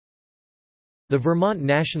The Vermont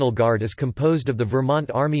National Guard is composed of the Vermont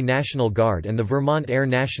Army National Guard and the Vermont Air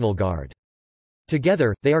National Guard.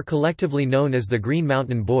 Together, they are collectively known as the Green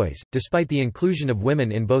Mountain Boys, despite the inclusion of women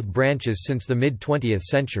in both branches since the mid-20th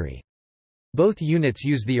century. Both units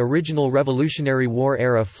use the original Revolutionary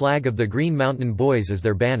War-era flag of the Green Mountain Boys as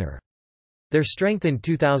their banner. Their strength in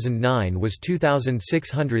 2009 was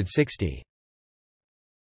 2,660.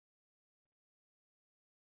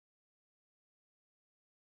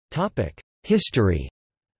 History.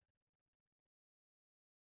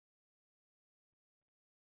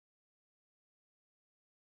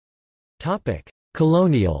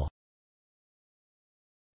 Colonial.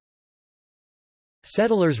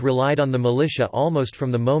 Settlers relied on the militia almost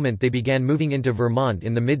from the moment they began moving into Vermont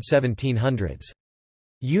in the mid-1700s.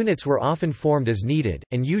 Units were often formed as needed,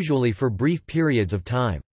 and usually for brief periods of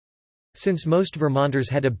time. Since most Vermonters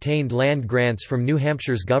had obtained land grants from New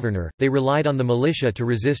Hampshire's governor, they relied on the militia to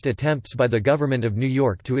resist attempts by the government of New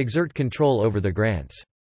York to exert control over the grants.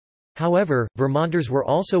 However, Vermonters were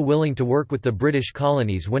also willing to work with the British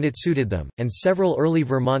colonies when it suited them, and several early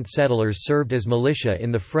Vermont settlers served as militia in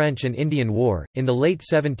the French and Indian War. In the late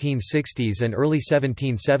 1760s and early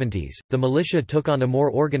 1770s, the militia took on a more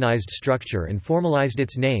organized structure and formalized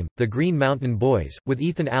its name, the Green Mountain Boys, with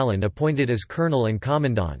Ethan Allen appointed as colonel and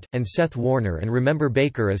commandant, and Seth Warner and Remember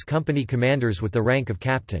Baker as company commanders with the rank of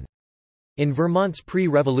captain. In Vermont's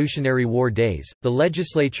pre-Revolutionary War days, the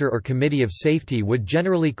legislature or committee of safety would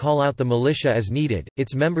generally call out the militia as needed,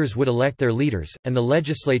 its members would elect their leaders, and the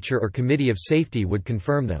legislature or committee of safety would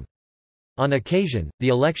confirm them. On occasion, the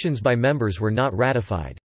elections by members were not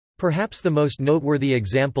ratified. Perhaps the most noteworthy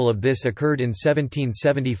example of this occurred in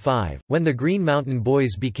 1775, when the Green Mountain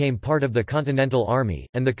Boys became part of the Continental Army,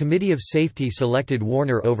 and the Committee of Safety selected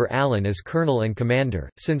Warner over Allen as colonel and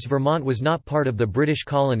commander. Since Vermont was not part of the British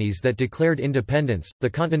colonies that declared independence,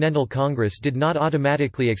 the Continental Congress did not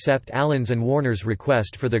automatically accept Allen's and Warner's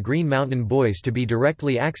request for the Green Mountain Boys to be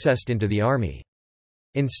directly accessed into the Army.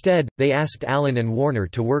 Instead, they asked Allen and Warner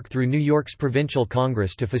to work through New York's Provincial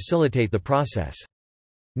Congress to facilitate the process.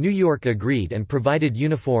 New York agreed and provided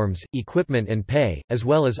uniforms, equipment and pay, as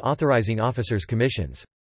well as authorizing officers' commissions.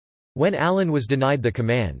 When Allen was denied the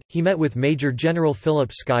command, he met with Major General Philip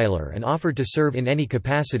Schuyler and offered to serve in any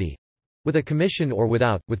capacity—with a commission or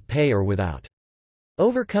without, with pay or without.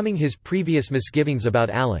 Overcoming his previous misgivings about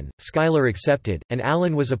Allen, Schuyler accepted, and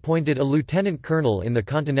Allen was appointed a lieutenant colonel in the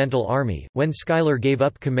Continental Army. When Schuyler gave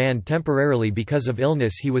up command temporarily because of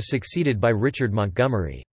illness, he was succeeded by Richard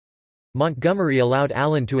Montgomery. Montgomery allowed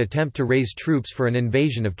Allen to attempt to raise troops for an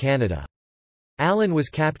invasion of Canada. Allen was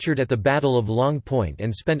captured at the Battle of Long Point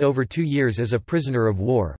and spent over 2 years as a prisoner of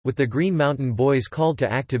war. With the Green Mountain Boys called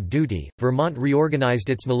to active duty, Vermont reorganized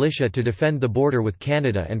its militia to defend the border with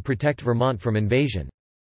Canada and protect Vermont from invasion.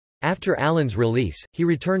 After Allen's release, he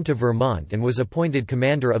returned to Vermont and was appointed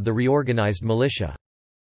commander of the reorganized militia.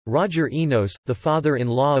 Roger Enos, the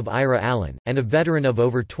father-in-law of Ira Allen, and a veteran of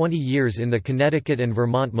over 20 years in the Connecticut and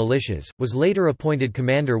Vermont militias, was later appointed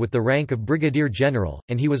commander with the rank of brigadier general,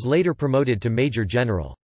 and he was later promoted to major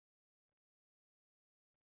general.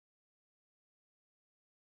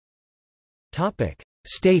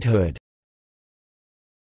 Statehood.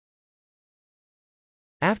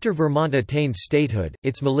 After Vermont attained statehood,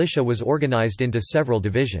 its militia was organized into several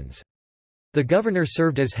divisions. The governor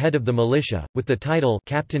served as head of the militia, with the title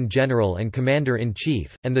Captain General and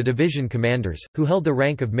Commander-in-Chief, and the division commanders, who held the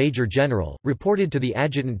rank of Major General, reported to the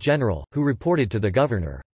Adjutant General, who reported to the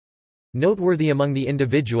governor. Noteworthy among the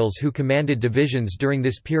individuals who commanded divisions during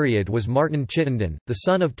this period was Martin Chittenden, the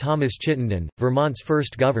son of Thomas Chittenden, Vermont's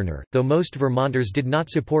first governor, though most Vermonters did not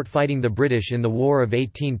support fighting the British in the War of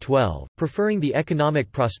 1812, preferring the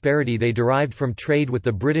economic prosperity they derived from trade with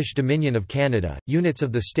the British Dominion of Canada. Units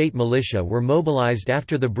of the state militia were mobilized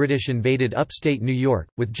after the British invaded upstate New York,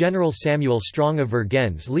 with General Samuel Strong of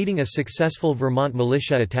Vergennes leading a successful Vermont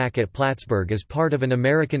militia attack at Plattsburgh as part of an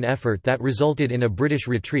American effort that resulted in a British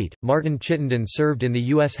retreat. Martin Chittenden served in the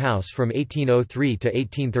U.S. House from 1803 to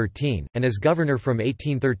 1813, and as governor from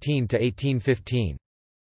 1813 to 1815.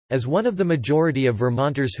 As one of the majority of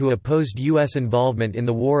Vermonters who opposed U.S. involvement in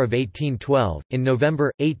the War of 1812, in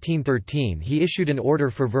November, 1813 he issued an order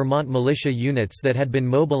for Vermont militia units that had been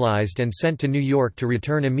mobilized and sent to New York to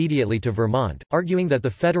return immediately to Vermont, arguing that the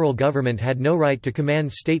federal government had no right to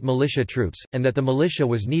command state militia troops, and that the militia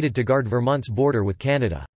was needed to guard Vermont's border with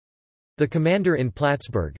Canada. The commander in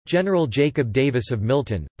Plattsburgh, General Jacob Davis of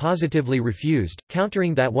Milton, positively refused,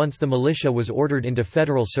 countering that once the militia was ordered into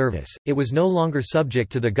federal service, it was no longer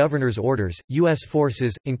subject to the governor's orders. U.S.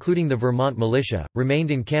 forces, including the Vermont militia,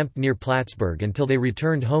 remained encamped near Plattsburgh until they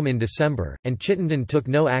returned home in December, and Chittenden took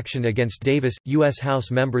no action against Davis. U.S.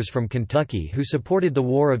 House members from Kentucky who supported the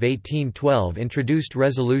War of 1812 introduced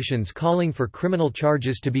resolutions calling for criminal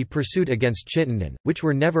charges to be pursued against Chittenden, which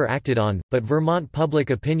were never acted on, but Vermont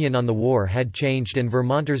public opinion on the war had changed and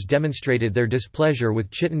Vermonters demonstrated their displeasure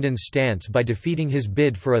with Chittenden's stance by defeating his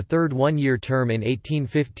bid for a third one-year term in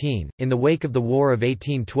 1815. In the wake of the War of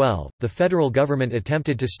 1812, the federal government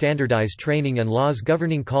attempted to standardize training and laws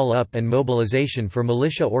governing call-up and mobilization for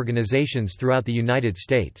militia organizations throughout the United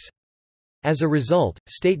States. As a result,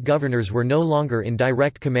 state governors were no longer in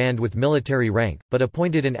direct command with military rank, but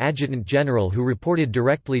appointed an adjutant general who reported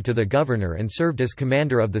directly to the governor and served as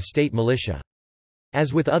commander of the state militia.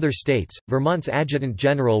 As with other states, Vermont's adjutant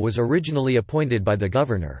general was originally appointed by the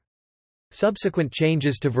governor. Subsequent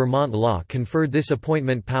changes to Vermont law conferred this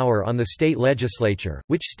appointment power on the state legislature,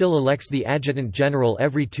 which still elects the adjutant general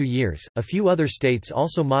every 2 years. A few other states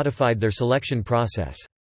also modified their selection process.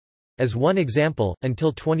 As one example,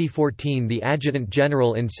 until 2014 the adjutant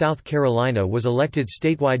general in South Carolina was elected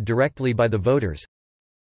statewide directly by the voters.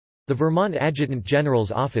 The Vermont Adjutant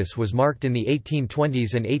General's office was marked in the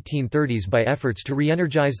 1820s and 1830s by efforts to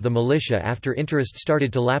re-energize the militia after interest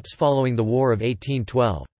started to lapse following the War of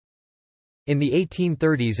 1812. In the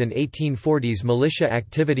 1830s and 1840s militia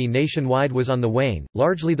activity nationwide was on the wane,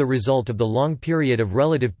 largely the result of the long period of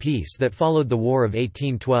relative peace that followed the War of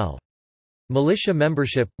 1812. Militia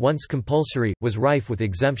membership, once compulsory, was rife with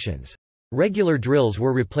exemptions. Regular drills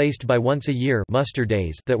were replaced by once-a-year muster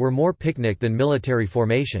days that were more picnic than military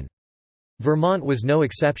formation. Vermont was no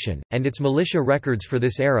exception, and its militia records for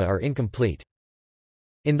this era are incomplete.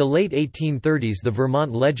 In the late 1830s the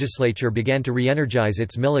Vermont legislature began to re-energize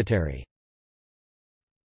its military.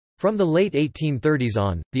 From the late 1830s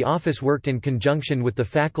on, the office worked in conjunction with the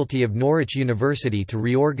faculty of Norwich University to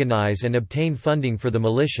reorganize and obtain funding for the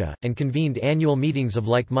militia, and convened annual meetings of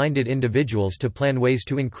like-minded individuals to plan ways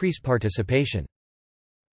to increase participation.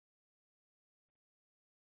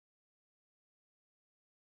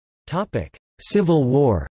 Civil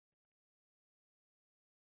War.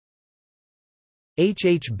 H.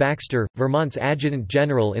 H. Baxter, Vermont's adjutant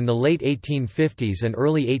general in the late 1850s and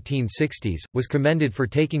early 1860s, was commended for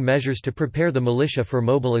taking measures to prepare the militia for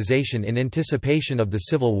mobilization in anticipation of the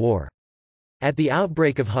Civil War. At the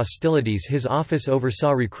outbreak of hostilities his office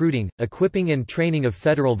oversaw recruiting, equipping and training of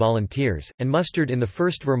federal volunteers, and mustered in the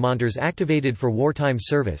 1st Vermonters activated for wartime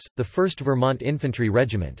service, the 1st Vermont Infantry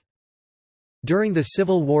Regiment. During the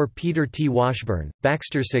Civil War Peter T. Washburn,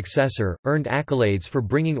 Baxter's successor, earned accolades for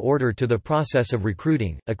bringing order to the process of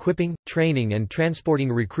recruiting, equipping, training and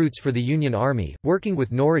transporting recruits for the Union Army, working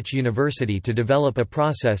with Norwich University to develop a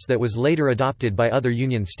process that was later adopted by other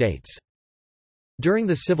Union states. During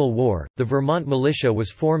the Civil War, the Vermont militia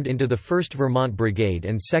was formed into the 1st Vermont Brigade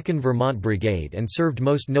and 2nd Vermont Brigade and served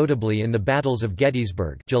most notably in the battles of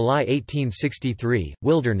Gettysburg July 1863,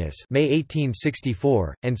 Wilderness May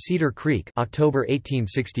 1864, and Cedar Creek October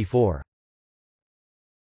 1864.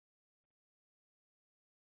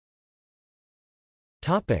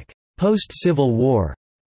 Post-Civil War.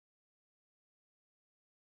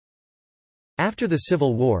 After the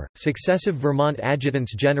Civil War, successive Vermont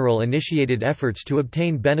adjutants general initiated efforts to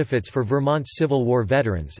obtain benefits for Vermont's Civil War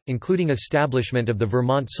veterans, including establishment of the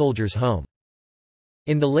Vermont Soldiers' Home.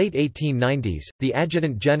 In the late 1890s, the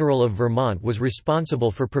Adjutant General of Vermont was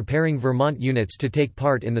responsible for preparing Vermont units to take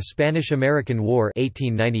part in the Spanish–American War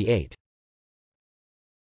 1898.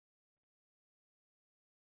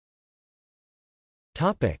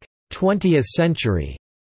 Topic: 20th century.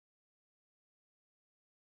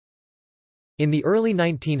 In the early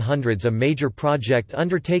 1900s a major project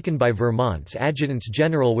undertaken by Vermont's adjutants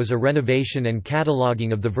general was a renovation and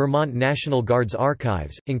cataloging of the Vermont National Guard's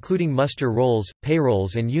archives, including muster rolls,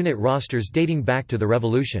 payrolls and unit rosters dating back to the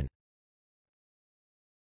Revolution.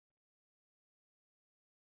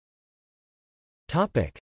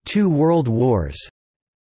 Two World Wars.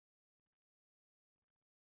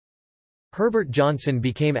 Herbert Johnson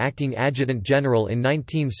became acting adjutant general in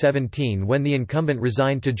 1917 when the incumbent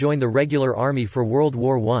resigned to join the regular army for World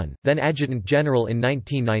War I, then adjutant general in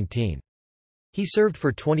 1919. He served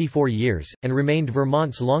for 24 years, and remained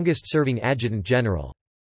Vermont's longest-serving adjutant general.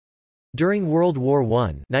 During World War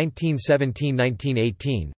I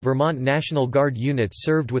 1917–1918, Vermont National Guard units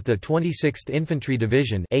served with the 26th Infantry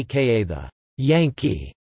Division aka the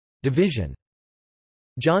Yankee Division.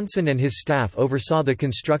 Johnson and his staff oversaw the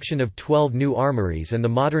construction of 12 new armories and the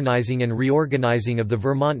modernizing and reorganizing of the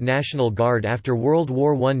Vermont National Guard after World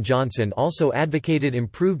War I. Johnson also advocated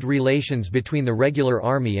improved relations between the regular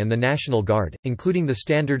Army and the National Guard, including the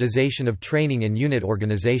standardization of training and unit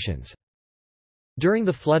organizations. During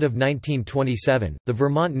the flood of 1927, the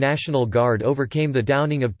Vermont National Guard overcame the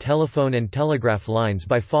downing of telephone and telegraph lines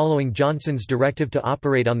by following Johnson's directive to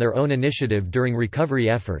operate on their own initiative during recovery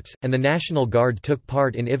efforts, and the National Guard took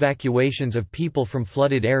part in evacuations of people from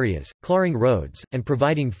flooded areas, clearing roads, and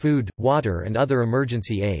providing food, water and other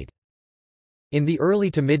emergency aid. In the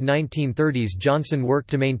early to mid-1930s, Johnson worked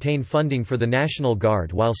to maintain funding for the National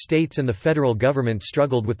Guard while states and the federal government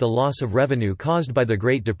struggled with the loss of revenue caused by the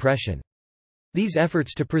Great Depression. These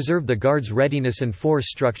efforts to preserve the Guard's readiness and force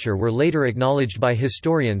structure were later acknowledged by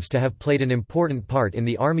historians to have played an important part in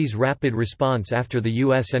the Army's rapid response after the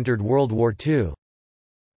U.S. entered World War II.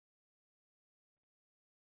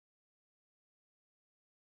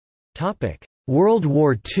 World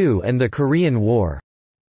War II and the Korean War.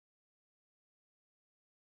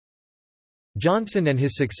 Johnson and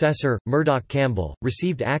his successor, Murdoch Campbell,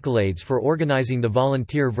 received accolades for organizing the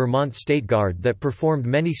volunteer Vermont State Guard that performed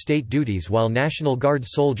many state duties while National Guard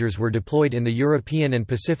soldiers were deployed in the European and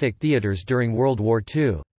Pacific theaters during World War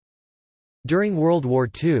II. During World War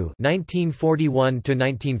II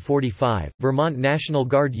 (1941–1945), Vermont National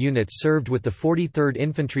Guard units served with the 43rd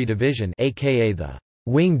Infantry Division, aka the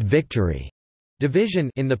Winged Victory Division,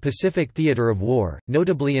 in the Pacific Theater of War,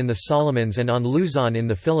 notably in the Solomons and on Luzon in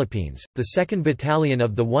the Philippines. The 2nd Battalion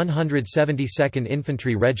of the 172nd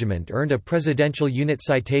Infantry Regiment earned a Presidential Unit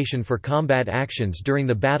Citation for combat actions during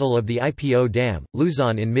the Battle of the Ipo Dam,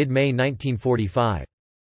 Luzon in mid-May 1945.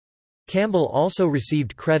 Campbell also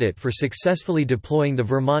received credit for successfully deploying the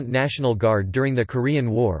Vermont National Guard during the Korean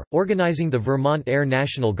War, organizing the Vermont Air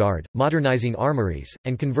National Guard, modernizing armories,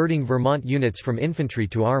 and converting Vermont units from infantry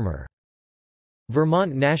to armor.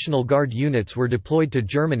 Vermont National Guard units were deployed to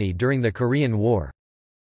Germany during the Korean War.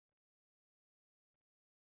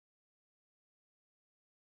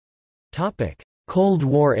 Cold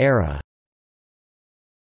War era.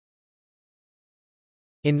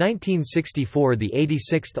 In 1964, the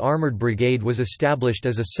 86th Armored Brigade was established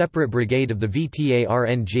as a separate brigade of the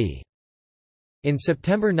VTARNG. In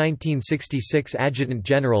September 1966, Adjutant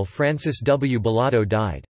General Francis W. Bellotto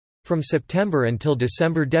died. From September until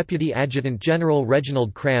December, Deputy Adjutant General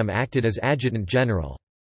Reginald Cram acted as Adjutant General.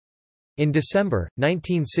 In December,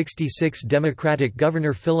 1966, Democratic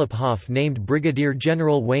Governor Philip Hoff named Brigadier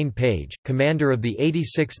General Wayne Page, commander of the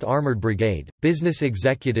 86th Armored Brigade, business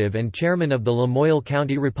executive and chairman of the Lamoille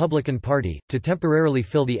County Republican Party, to temporarily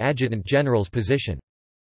fill the Adjutant General's position.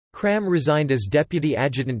 Cram resigned as Deputy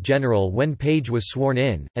Adjutant General when Page was sworn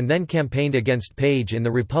in, and then campaigned against Page in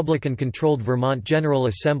the Republican-controlled Vermont General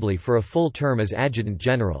Assembly for a full term as Adjutant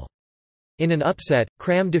General. In an upset,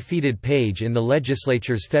 Cram defeated Page in the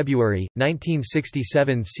legislature's February,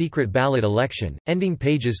 1967 secret ballot election, ending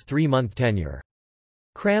Page's 3-month tenure.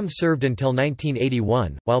 Cram served until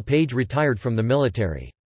 1981, while Page retired from the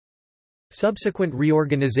military. Subsequent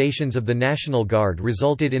reorganizations of the National Guard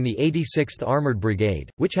resulted in the 86th Armored Brigade,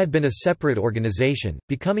 which had been a separate organization,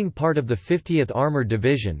 becoming part of the 50th Armored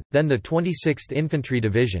Division, then the 26th Infantry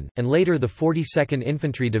Division, and later the 42nd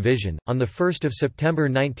Infantry Division. On 1 September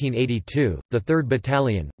 1982, the 3rd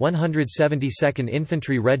Battalion, 172nd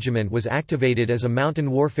Infantry Regiment was activated as a mountain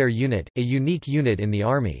warfare unit, a unique unit in the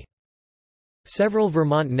Army. Several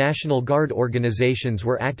Vermont National Guard organizations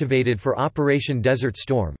were activated for Operation Desert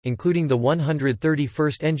Storm, including the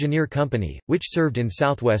 131st Engineer Company, which served in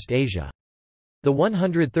Southwest Asia. The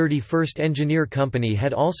 131st Engineer Company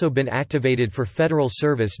had also been activated for federal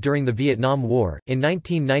service during the Vietnam War. In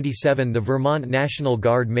 1997, the Vermont National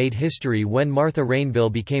Guard made history when Martha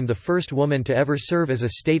Rainville became the first woman to ever serve as a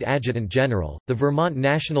state adjutant general. The Vermont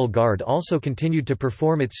National Guard also continued to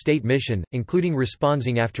perform its state mission, including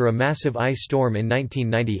responding after a massive ice storm in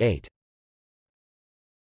 1998.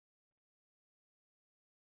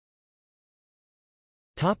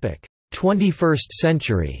 Topic: 21st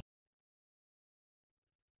century.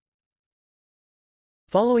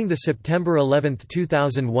 Following the September 11,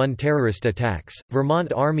 2001 terrorist attacks,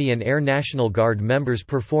 Vermont Army and Air National Guard members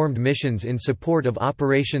performed missions in support of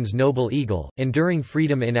Operations Noble Eagle, Enduring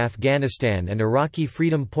Freedom in Afghanistan and Iraqi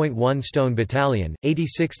Freedom. 1 Stone Battalion,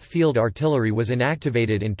 86th Field Artillery was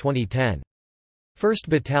inactivated in 2010. 1st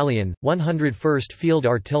Battalion, 101st Field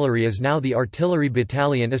Artillery is now the artillery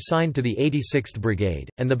battalion assigned to the 86th Brigade,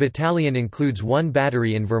 and the battalion includes one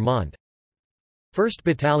battery in Vermont. 1st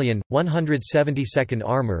Battalion, 172nd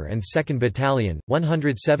Armor and 2nd Battalion,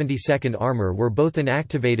 172nd Armor were both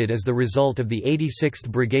inactivated as the result of the 86th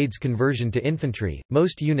Brigade's conversion to infantry.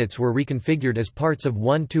 Most units were reconfigured as parts of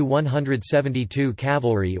 1–172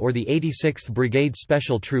 Cavalry or the 86th Brigade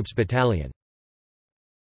Special Troops Battalion.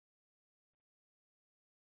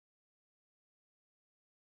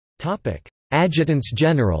 Adjutants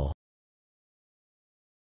General.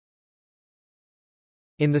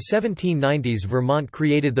 In the 1790s, Vermont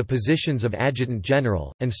created the positions of Adjutant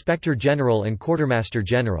General, Inspector General and Quartermaster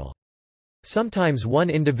General. Sometimes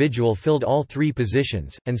one individual filled all three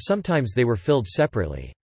positions, and sometimes they were filled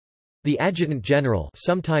separately. The Adjutant General,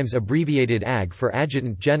 sometimes abbreviated AG for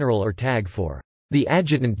Adjutant General or TAG for the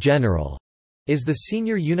Adjutant General, is the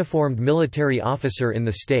senior uniformed military officer in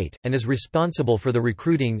the state, and is responsible for the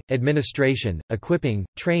recruiting, administration, equipping,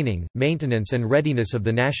 training, maintenance and readiness of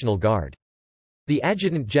the National Guard. The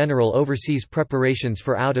Adjutant General oversees preparations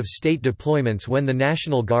for out-of-state deployments when the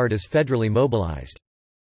National Guard is federally mobilized.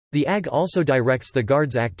 The AG also directs the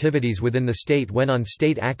Guard's activities within the state when on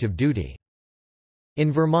state active duty.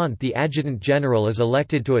 In Vermont, the Adjutant General is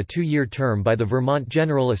elected to a 2-year term by the Vermont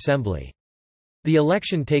General Assembly. The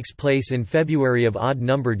election takes place in February of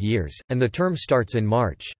odd-numbered years, and the term starts in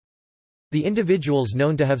March. The individuals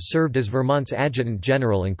known to have served as Vermont's Adjutant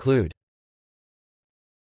General include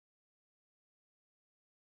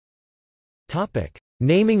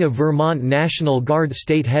Naming of Vermont National Guard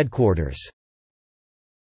State Headquarters.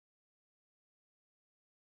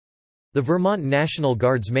 The Vermont National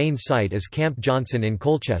Guard's main site is Camp Johnson in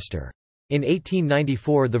Colchester. In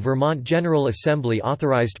 1894, the Vermont General Assembly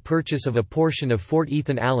authorized purchase of a portion of Fort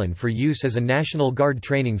Ethan Allen for use as a National Guard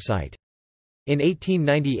training site. In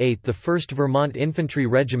 1898, the 1st Vermont Infantry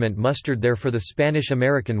Regiment mustered there for the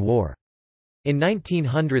Spanish–American War. In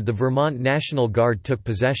 1900, the Vermont National Guard took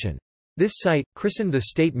possession. This site, christened the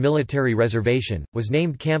State Military Reservation, was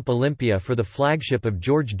named Camp Olympia for the flagship of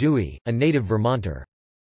George Dewey, a native Vermonter.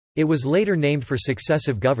 It was later named for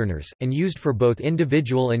successive governors, and used for both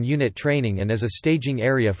individual and unit training and as a staging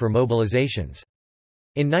area for mobilizations.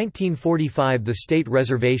 In 1945, the state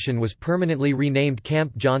reservation was permanently renamed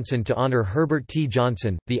Camp Johnson to honor Herbert T.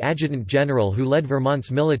 Johnson, the Adjutant General who led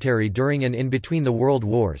Vermont's military during and in between the World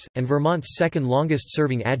Wars, and Vermont's second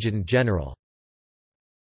longest-serving Adjutant General.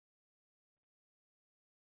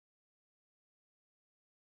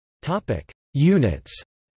 Units.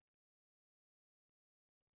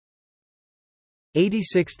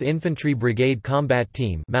 86th Infantry Brigade Combat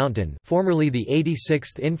Team Mountain, formerly the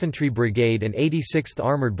 86th Infantry Brigade and 86th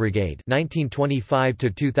Armored Brigade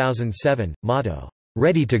 1925–2007, motto,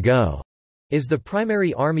 "Ready to Go", is the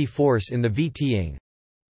primary Army force in the VT-ing.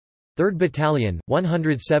 3rd Battalion,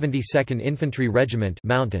 172nd Infantry Regiment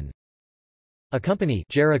Mountain. A Company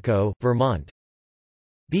Jericho, Vermont.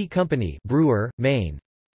 B Company Brewer, Maine.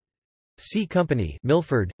 C Company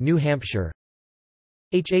Milford, New Hampshire.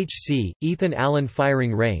 HHC, Ethan Allen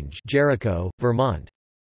Firing Range Jericho, Vermont.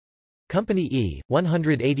 Company E,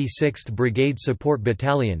 186th Brigade Support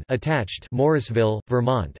Battalion attached Morrisville,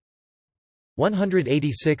 Vermont.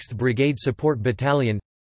 186th Brigade Support Battalion.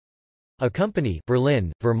 A Company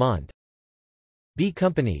Berlin, Vermont. B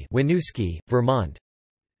Company Winooski, Vermont.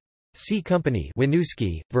 C Company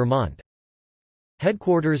Winooski, Vermont.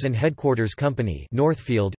 Headquarters and Headquarters Company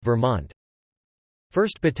Northfield, Vermont.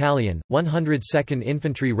 1st Battalion, 102nd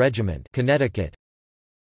Infantry Regiment Connecticut.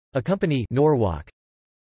 A Company Norwalk.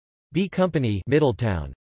 B Company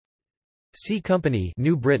Middletown. C Company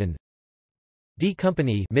New Britain. D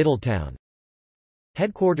Company Middletown.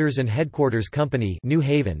 Headquarters and Headquarters Company New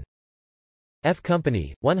Haven. F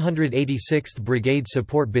Company, 186th Brigade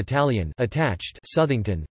Support Battalion attached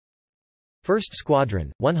Southington. 1st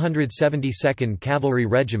Squadron, 172nd Cavalry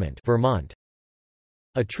Regiment Vermont.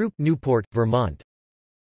 A Troop Newport, Vermont.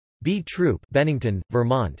 B Troop Bennington,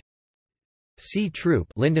 Vermont. C Troop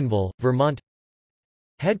Lyndonville, Vermont.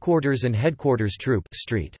 Headquarters and Headquarters Troop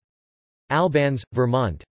Street. Albans,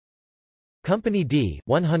 Vermont. Company D,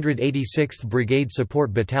 186th Brigade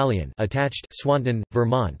Support Battalion attached Swanton,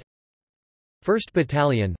 Vermont. 1st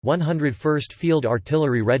Battalion, 101st Field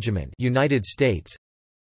Artillery Regiment United States.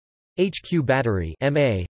 HQ Battery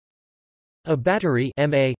MA. A Battery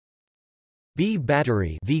MA. B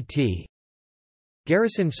Battery VT.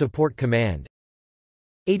 Garrison Support Command.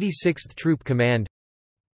 86th Troop Command.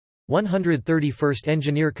 131st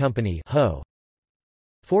Engineer Company HO.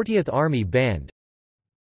 40th Army Band.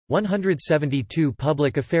 172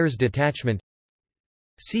 Public Affairs Detachment.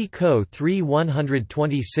 C Co 3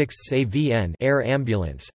 126th AVN Air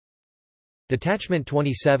Ambulance. Detachment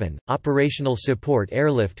 27, Operational Support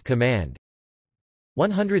Airlift Command.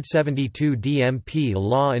 172 DMP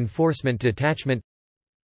Law Enforcement Detachment,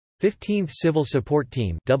 15th Civil Support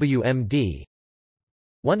Team WMD,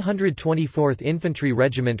 124th Infantry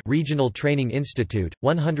Regiment Regional Training Institute,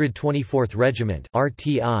 124th Regiment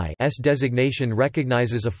RTI's designation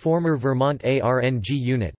recognizes a former Vermont ARNG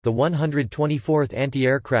unit, the 124th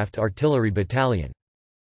Anti-Aircraft Artillery Battalion.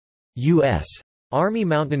 U.S. Army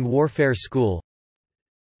Mountain Warfare School,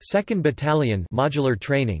 2nd Battalion Modular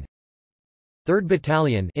Training, 3rd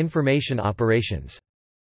Battalion Information Operations.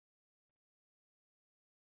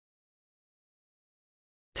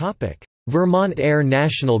 Topic: Vermont Air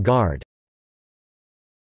National Guard.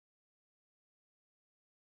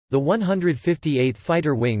 The 158th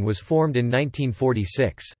Fighter Wing was formed in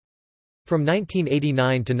 1946. From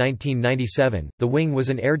 1989 to 1997, the wing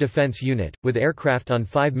was an air defense unit, with aircraft on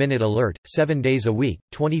 5-minute alert, 7 days a week,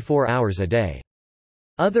 24 hours a day.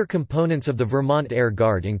 Other components of the Vermont Air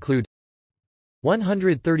Guard include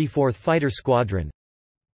 134th Fighter Squadron,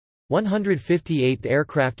 158th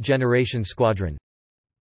Aircraft Generation Squadron,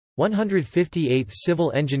 158th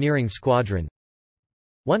Civil Engineering Squadron,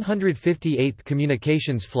 158th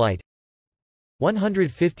Communications Flight,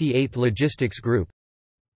 158th Logistics Group,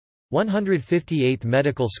 158th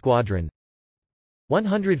Medical Squadron,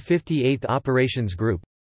 158th Operations Group,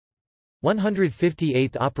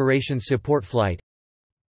 158th Operations Support Flight,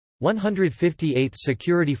 158th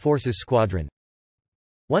Security Forces Squadron,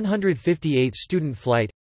 158th Student Flight,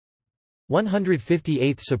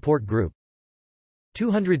 158th Support Group,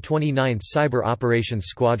 229th Cyber Operations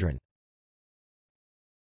Squadron.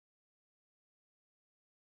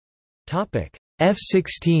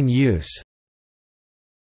 F-16 use.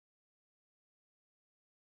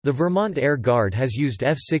 The Vermont Air Guard has used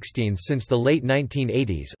F-16s since the late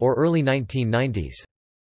 1980s or early 1990s.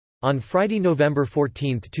 On Friday, November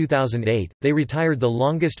 14, 2008, they retired the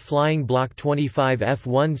longest-flying Block 25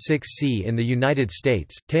 F-16C in the United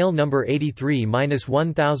States, tail number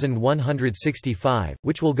 83-1165,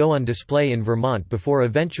 which will go on display in Vermont before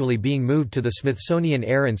eventually being moved to the Smithsonian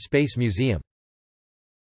Air and Space Museum.